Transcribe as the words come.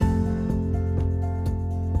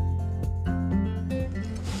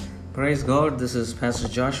Praise God, this is Pastor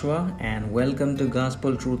Joshua and welcome to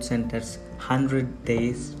Gospel Truth Center's 100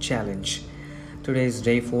 Days Challenge. Today is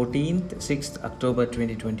day 14th, 6th October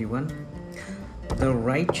 2021. The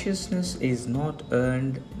righteousness is not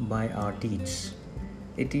earned by our deeds.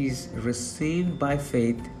 It is received by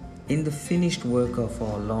faith in the finished work of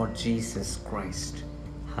our Lord Jesus Christ.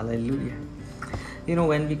 Hallelujah.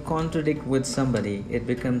 When we contradict with somebody, it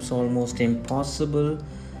becomes almost impossible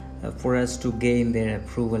for us to gain their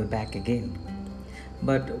approval back again.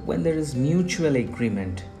 But when there is mutual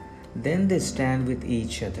agreement, then they stand with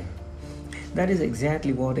each other. That is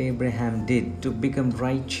exactly what Abraham did to become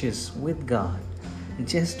righteous with God.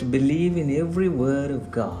 Just believe in every word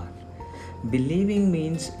of God. Believing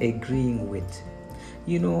means agreeing with.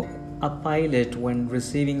 A pilot, when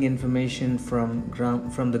receiving information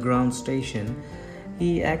from the ground station,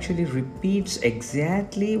 he actually repeats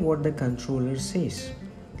exactly what the controller says.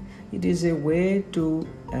 It is a way to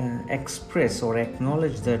express or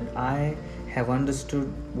acknowledge that I have understood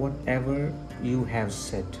whatever you have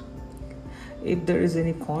said. If there is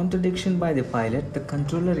any contradiction by the pilot, the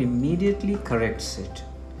controller immediately corrects it.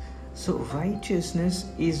 So righteousness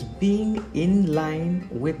is being in line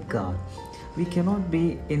with God. We cannot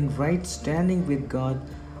be in right standing with God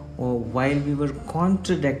while we were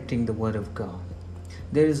contradicting the word of God.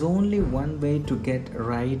 There is only one way to get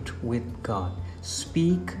right with God.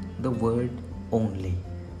 Speak the word only,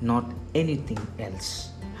 not anything else.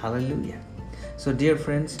 Hallelujah. So dear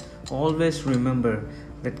friends, always remember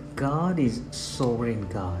that God is sovereign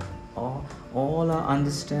God. All our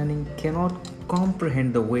understanding cannot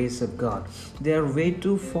comprehend the ways of God. They are way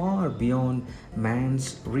too far beyond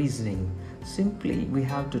man's reasoning. Simply, we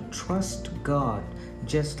have to trust God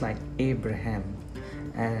just like Abraham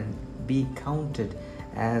and be counted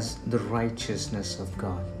as the righteousness of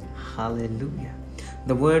God. Hallelujah.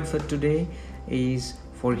 The word for today is,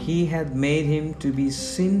 for he hath made him to be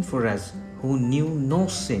sin for us who knew no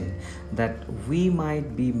sin, that we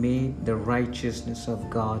might be made the righteousness of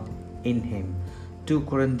God in him. 2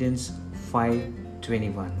 Corinthians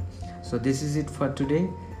 5:21. So this is it for today,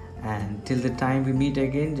 and till the time we meet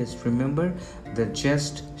again, just remember, the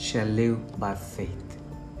just shall live by faith.